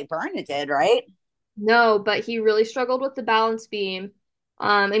thing like Berna did, right? No, but he really struggled with the balance beam.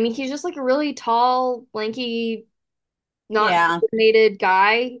 I mean, he's just like a really tall, lanky, not Yeah. coordinated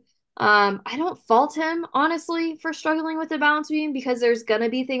guy. I don't fault him, honestly, for struggling with the balance beam because there's gonna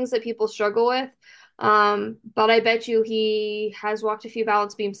be things that people struggle with. But I bet you he has walked a few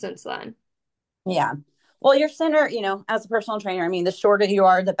balance beams since then. Yeah. Well, your center, as a personal trainer, I mean, the shorter you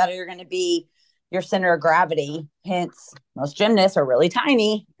are, the better you're going to be your center of gravity. Hence, most gymnasts are really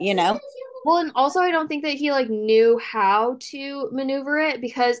tiny. Well, and also I don't think that he like knew how to maneuver it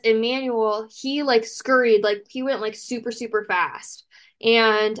because Emmanuel, he like scurried, like he went like super, super fast.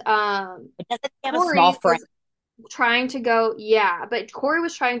 And It doesn't have a small Corey frame. was trying to go, yeah, but Corey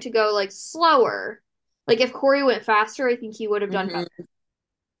was trying to go like slower. Like if Corey went faster, I think he would have done better. Mm-hmm.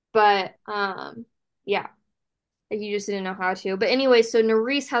 But yeah. Like you just didn't know how to. But anyway, so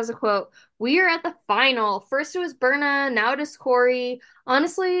Nerys has a quote. We are at the final. First it was Berna, now it is Corey.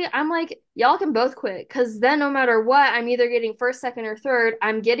 Honestly, I'm like, y'all can both quit. Because then no matter what, I'm either getting first, second, or third.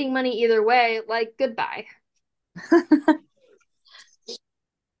 I'm getting money either way. Like, goodbye.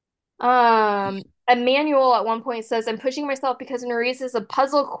 Emmanuel at one point says, I'm pushing myself because Nerys is a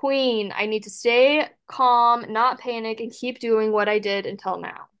puzzle queen. I need to stay calm, not panic, and keep doing what I did until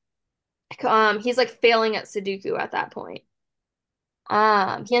now. He's like failing at Sudoku at that point.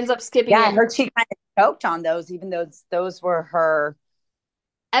 He ends up skipping Yeah, I it. heard she kind of choked on those, even though those were her.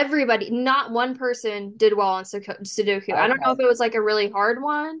 Everybody, not one person did well on Sudoku. I don't know Okay. if it was like a really hard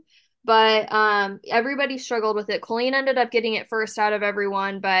one, but everybody struggled with it. Colleen ended up getting it first out of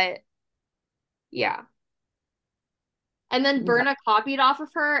everyone, but yeah. And then Okay. Berna copied off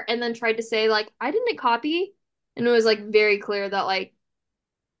of her and then tried to say like, I didn't copy. And it was like very clear that like,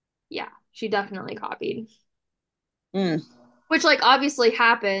 yeah, she definitely copied. Mm. Which like obviously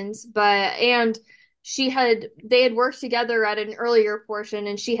happens, but and they had worked together at an earlier portion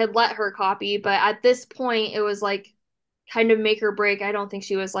and she had let her copy, but at this point it was like kind of make or break. I don't think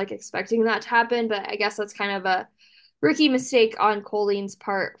she was like expecting that to happen, but I guess that's kind of a rookie mistake on Colleen's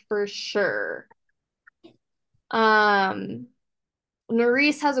part for sure. Um,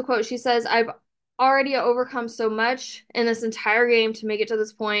 Nerese has a quote. She says, I've already overcome so much in this entire game to make it to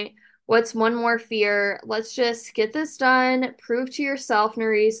this point. What's one more fear? Let's just get this done. Prove to yourself,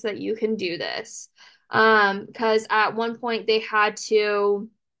 Nerese, that you can do this. Because at one point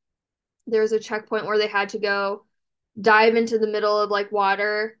there was a checkpoint where they had to go dive into the middle of like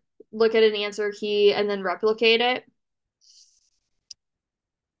water, look at an answer key, and then replicate it.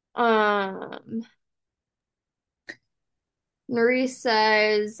 Um, Nerese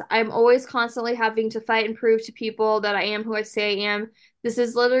says, I'm always constantly having to fight and prove to people that I am who I say I am. This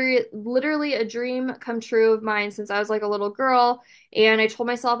is literally a dream come true of mine since I was like a little girl. And I told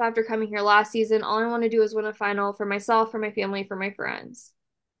myself after coming here last season, all I want to do is win a final for myself, for my family, for my friends.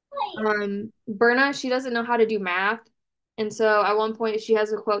 Berna, she doesn't know how to do math. And so at one point she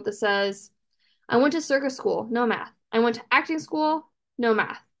has a quote that says, I went to circus school, no math. I went to acting school, no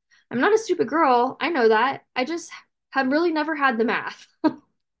math. I'm not a stupid girl. I know that. I just have really never had the math.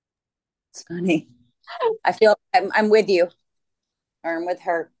 It's funny. I feel I'm with you, or I'm with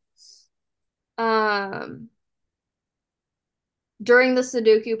her. Um, During the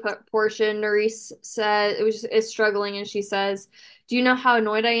Sudoku portion, Nerese said is struggling, and she says, "Do you know how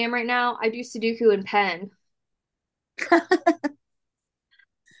annoyed I am right now? I do Sudoku in pen."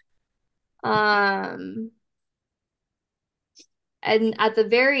 Um, and at the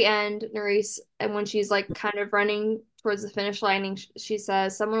very end, Nerese, and when she's like kind of running towards the finish line, she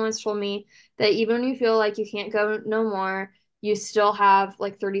says, "Someone once told me that even when you feel like you can't go no more, you still have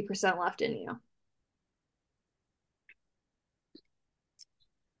like 30% left in you."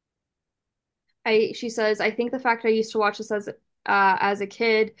 She says, I think the fact I used to watch this as a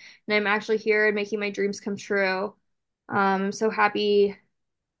kid and I'm actually here and making my dreams come true. I'm so happy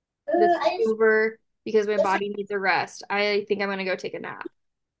this is over because my body needs a rest. I think I'm gonna go take a nap.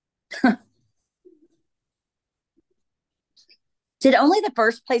 Did only the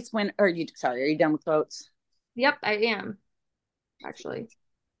first place win? Or you? Sorry, are you done with quotes? Yep, I am actually.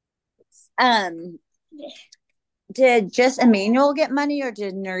 Um, did just Emmanuel get money, or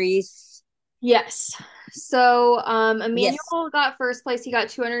did Nerese? Yes. So, Yes. Emmanuel got first place. He got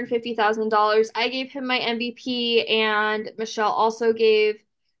 $250,000. I gave him my MVP, and Michelle also gave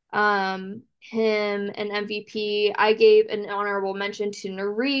him an MVP. I gave an honorable mention to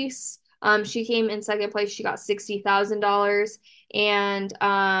Nerese. She came in second place. She got $60,000, and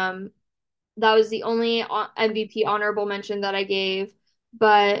that was the only MVP honorable mention that I gave.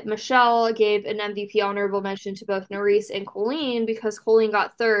 But Michelle gave an MVP honorable mention to both Nerese and Colleen because Colleen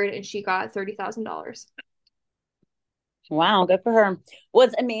got third and she got $30,000. Wow, good for her.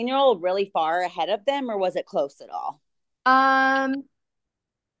 Was Emmanuel really far ahead of them, or was it close at all? Um,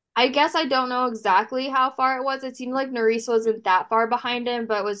 I guess I don't know exactly how far it was. It seemed like Nerese wasn't that far behind him,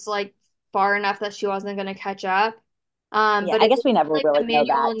 but was like far enough that she wasn't going to catch up. Yeah, But I it guess did we seem never like really know Emmanuel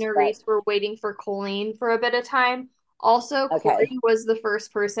that, and but Nerese were waiting for Colleen for a bit of time. Also, okay. Corey was the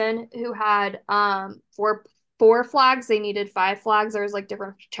first person who had four flags. They needed five flags. There was like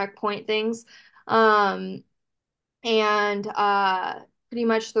different checkpoint things. Um, and pretty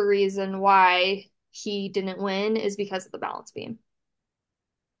much the reason why he didn't win is because of the balance beam.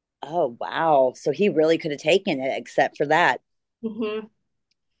 Oh, wow. So he really could have taken it except for that. Hmm.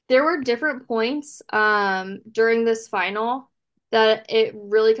 There were different points during this final that it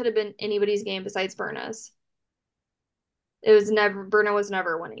really could have been anybody's game besides Berna's. It was never Berna was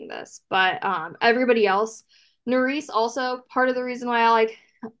never winning this, but everybody else. Nerese also part of the reason why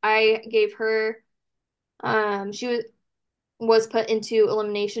I gave her she was put into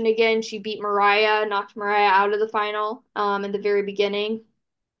elimination again. She beat Mariah, knocked Mariah out of the final in the very beginning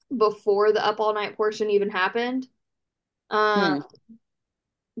before the up all night portion even happened. Um, Hmm.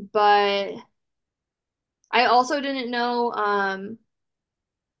 but I also didn't know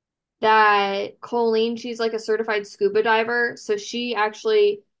that Colleen, she's like a certified scuba diver. So she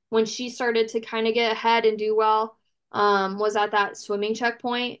actually, when she started to kind of get ahead and do well, was at that swimming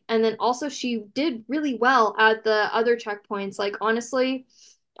checkpoint. And then also she did really well at the other checkpoints. Like honestly,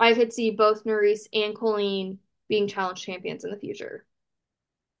 I could see both Nerese and Colleen being challenge champions in the future.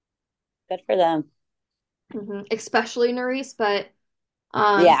 Good for them. Especially Nerese, but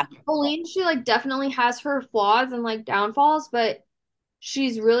Yeah. Colleen, she like definitely has her flaws and like downfalls, but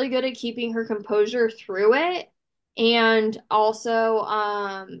she's really good at keeping her composure through it and also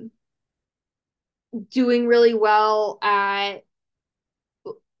doing really well at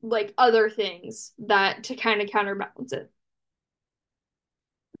like other things that to kind of counterbalance it.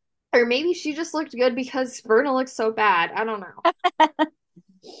 Or maybe she just looked good because Verna looks so bad. I don't know.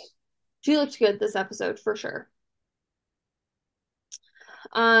 She looked good this episode for sure.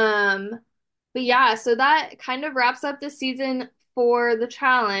 Um, but yeah, so that kind of wraps up the season for the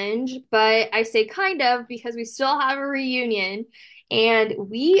challenge. But I say kind of because we still have a reunion and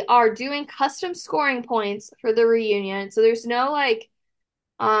we are doing custom scoring points for the reunion. So there's no like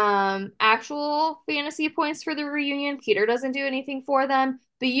actual fantasy points for the reunion. Peter doesn't do anything for them,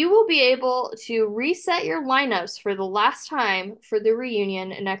 but you will be able to reset your lineups for the last time for the reunion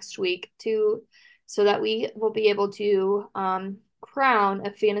next week to so that we will be able to crown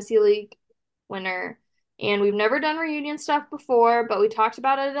a fantasy league winner. And we've never done reunion stuff before, but we talked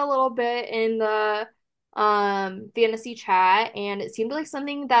about it a little bit in the fantasy chat and it seemed like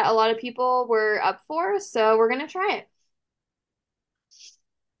something that a lot of people were up for, so we're gonna try it.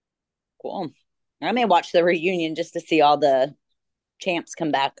 Cool. I may watch the reunion just to see all the champs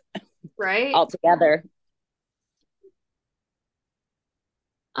come back Right? all together.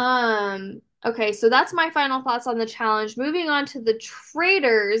 Okay, so that's my final thoughts on the challenge. Moving on to the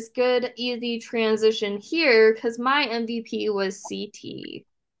Traitors. Good, easy transition here because my MVP was CT.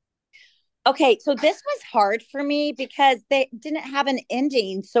 Okay, so this was hard for me because they didn't have an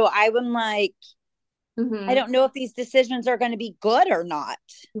ending. So I was like, I Mm-hmm. don't know if these decisions are going to be good or not.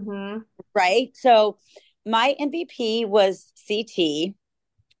 Mm-hmm. Right. So my MVP was CT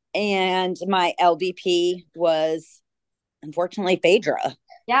and my LVP was unfortunately Phaedra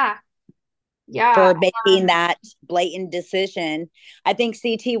Yeah. Yeah. for making that blatant decision. I think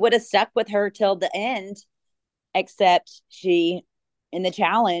CT would have stuck with her till the end, except she in the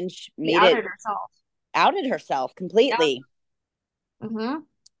challenge She made it outed herself. outed herself Yeah. completely. Mm-hmm.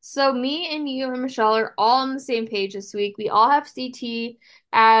 So me and you and Michelle are all on the same page this week. We all have CT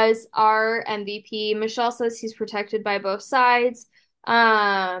as our MVP. Michelle says he's protected by both sides.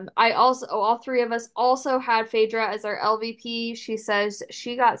 I also, all three of us also had Phaedra as our LVP. She says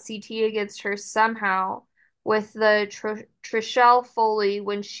she got CT against her somehow with the Trishelle Foley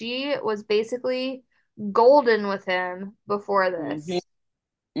when she was basically golden with him before Mm-hmm. this.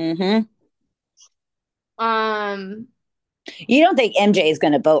 Mm-hmm. Um, You don't think MJ is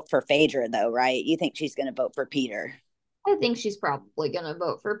going to vote for Phaedra, though, right? You think she's going to vote for Peter? I think she's probably gonna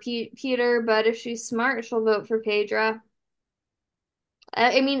vote for Peter, but if she's smart, she'll vote for Phaedra.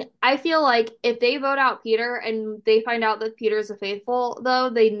 I mean, I feel like if they vote out Peter and they find out that Peter's a faithful, though,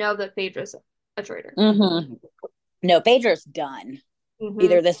 they know that Phaedra's a traitor. Mm-hmm. No, Phaedra's done. Hmm.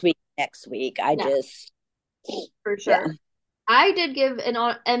 Either this week or next week. I Yeah, just, for yeah. sure. I did give an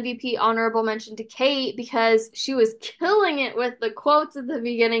MVP honorable mention to Kate because she was killing it with the quotes at the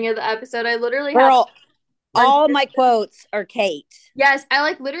beginning of the episode. I literally had Girl, on all my quotes are Kate. yes, I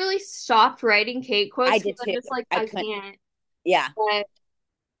like literally stopped writing Kate I quotes because did I'm too. just like I I couldn't. can't. Yeah. But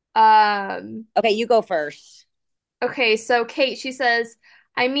Okay, you go first. okay, so Kate, she says,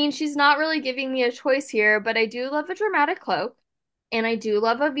 I mean, she's not really giving me a choice here, but I do love a dramatic cloak, and I do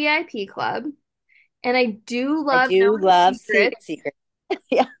love a VIP club, and I do I love do knowing love secrets. secret.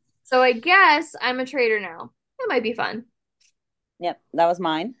 Yeah. So I guess I'm a traitor now. That might be fun. Yep. That was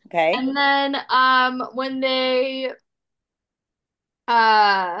mine. Okay. And then when they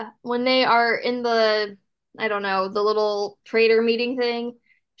are in the I don't know, the little traitor meeting thing,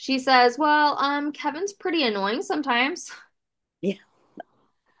 she says, "Well, Kevin's pretty annoying sometimes." Yeah.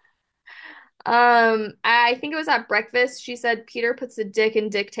 I think it was at breakfast. She said Peter puts a dick in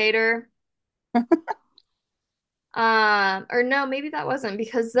dictator. Or no, maybe that wasn't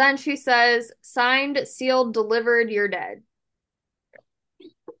because then she says, signed, sealed, delivered, you're dead.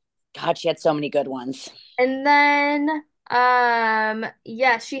 God, she had so many good ones. And then,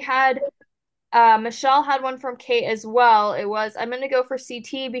 yes, she had, Michelle had one from Kate as well. It was, I'm gonna go for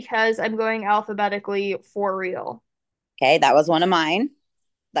CT because I'm going alphabetically for real. Okay, that was one of mine.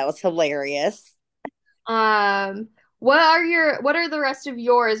 That was hilarious. Um, what are the rest of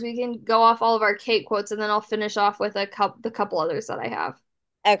yours? We can go off all of our Kate quotes and then I'll finish off with the couple others that I have.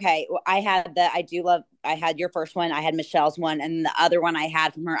 Okay, well, I do love I had your first one, I had Michelle's one, and the other one I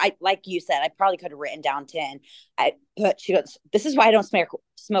had from her. I like you said, I probably could have written down 10. But she goes, "This is why I don't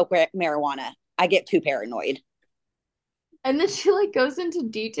smoke marijuana. I get too paranoid." And then she like goes into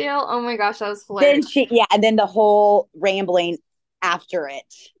detail. Oh my gosh, that was Then hilarious. and then the whole rambling after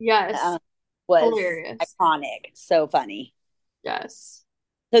it Yes, uh, was hilarious. iconic. So funny. Yes.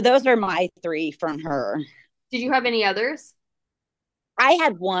 So those are my three from her. Did you have any others? I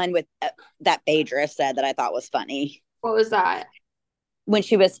had one with that Phaedra said that I thought was funny. What was that? When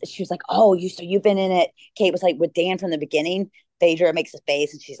she was like, "Oh, you've been in it." Kate was like with Dan from the beginning. Phaedra makes a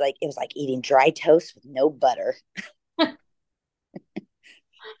face and she's like, it was like eating dry toast with no butter.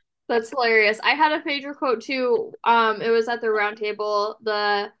 That's hilarious. I had a Phaedra quote too. It was at the round table.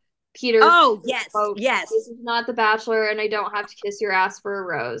 The Peter Oh, yes, quote, "This yes. is not The Bachelor, and I don't have to kiss your ass for a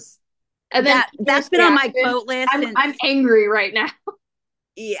rose." And then That's Peter's been on my reaction, quote list I'm since, angry right now.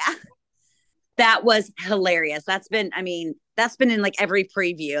 yeah, that was hilarious. That's been in like every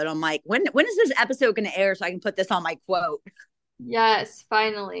preview. And I'm like, when is this episode going to air so I can put this on my quote? Yes,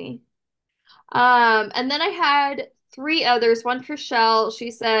 finally. And then I had three others. One for Shell.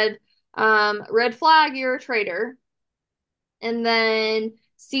 She said, "Red flag, you're a traitor." And then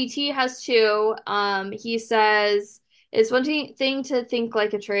CT has two. He says, "It's one thing to think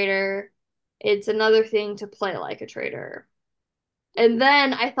like a traitor. It's another thing to play like a traitor." And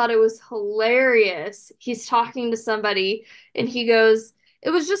then I thought it was hilarious. He's talking to somebody and he goes, "It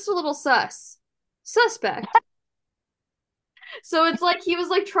was just a little suspect." So it's like he was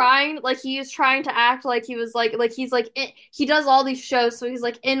like trying, like he is trying to act like he was like he's like he does all these shows, so he's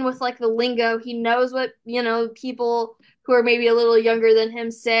like in with like the lingo. He knows what, people who are maybe a little younger than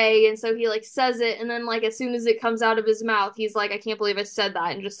him say, and so he like says it, and then like as soon as it comes out of his mouth, he's like, "I can't believe I said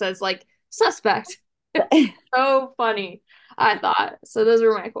that," and just says like suspect. So funny, I thought. So those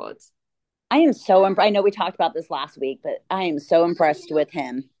were my quotes. I am so I know we talked about this last week, but I am so impressed with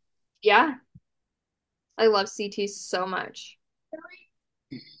him. Yeah, I love CT so much.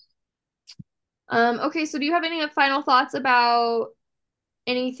 Okay, so do you have any final thoughts about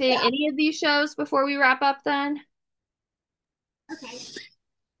any of these shows before we wrap up then?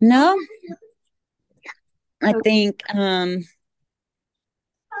 No, I Okay. think I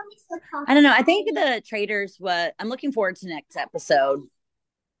don't know. I think the Traitors what I'm looking forward to next episode.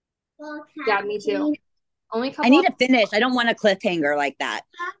 Yeah, me too. Only a I couple need of, to finish. I don't want a cliffhanger like that.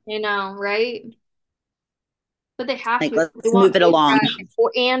 right? But they have Like to. They let's want move it along. Phaedra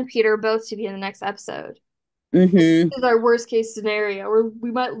and Peter both to be in the next episode. Mm-hmm. This is our worst case scenario where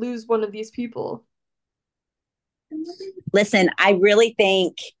we might lose one of these people. Listen, I really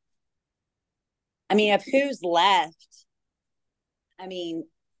think of who's left, I mean,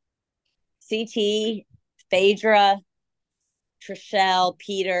 CT, Phaedra, Trishelle,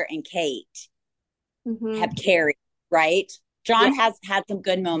 Peter, and Kate have Hmm. carried, right? Yeah. John has had some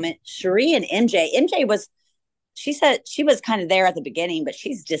good moments. Cherie and MJ. MJ was, she said she was kind of there at the beginning, but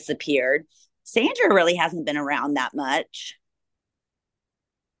she's disappeared. Sandra really hasn't been around that much.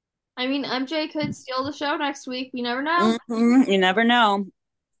 I mean, MJ could steal the show next week. We never know. You never know.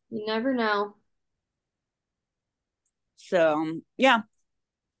 You never know. So, yeah.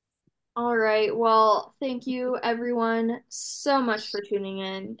 All right. Well, thank you everyone so much for tuning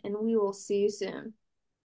in, and we will see you soon.